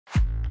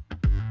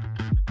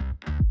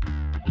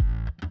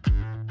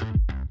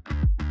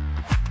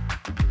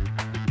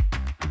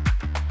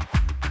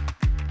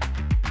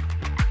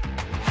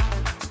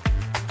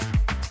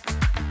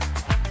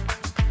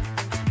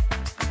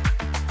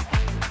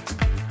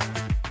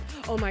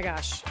Oh my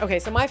gosh. Okay,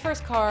 so my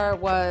first car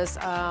was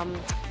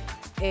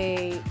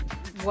a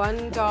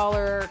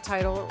 $1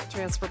 title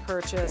transfer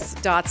purchase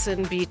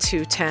Datsun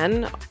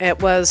B210.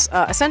 It was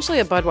essentially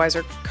a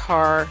Budweiser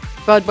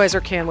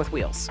can with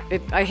wheels.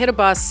 I hit a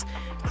bus,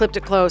 clipped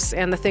it close,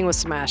 and the thing was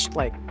smashed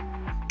like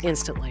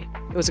instantly.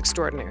 It was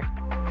extraordinary.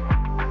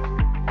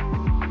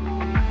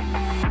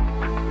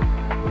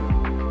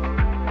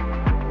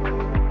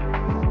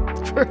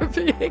 For a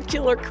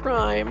vehicular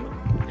crime.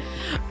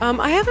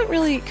 I haven't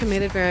really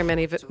committed very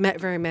many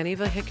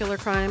vehicular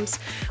crimes,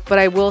 but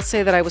I will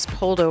say that I was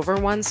pulled over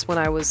once when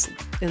I was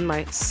in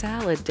my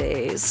salad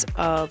days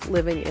of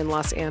living in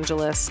Los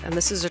Angeles, and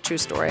this is a true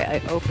story. I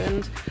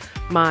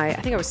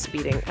think I was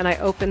speeding, and I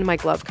opened my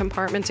glove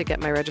compartment to get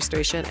my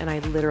registration, and I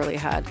literally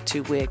had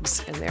 2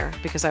 wigs in there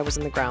because I was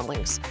in the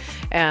groundlings,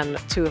 and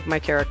 2 of my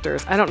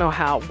characters, I don't know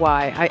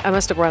why, I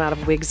must have run out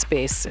of wig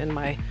space in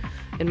my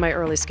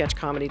early sketch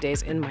comedy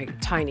days in my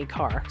tiny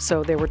car.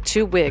 So there were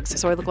 2 wigs.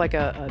 So I look like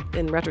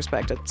in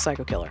retrospect, a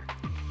psycho killer.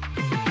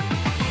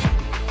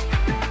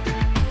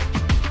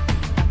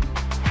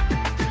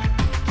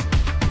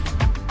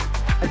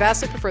 I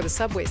vastly prefer the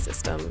subway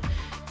system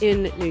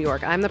in New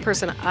York. I'm the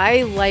person,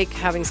 I like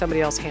having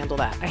somebody else handle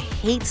that. I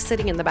hate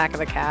sitting in the back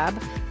of a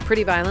cab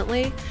pretty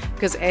violently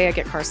because A, I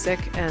get car sick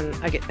and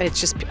it's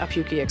just a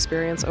pukey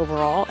experience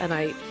overall, and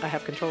I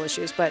have control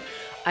issues. But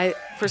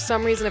for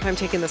some reason, if I'm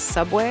taking the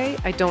subway,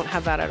 I don't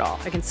have that at all.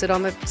 I can sit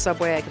on the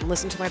subway, I can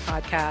listen to my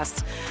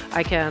podcasts,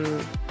 I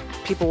can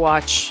people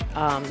watch,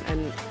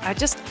 and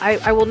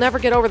I will never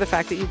get over the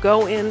fact that you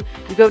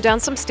go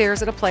down some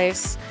stairs at a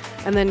place,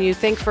 and then you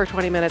think for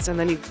 20 minutes, and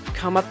then you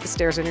come up the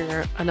stairs and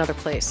you're in another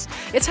place.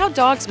 It's how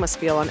dogs must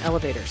feel on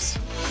elevators.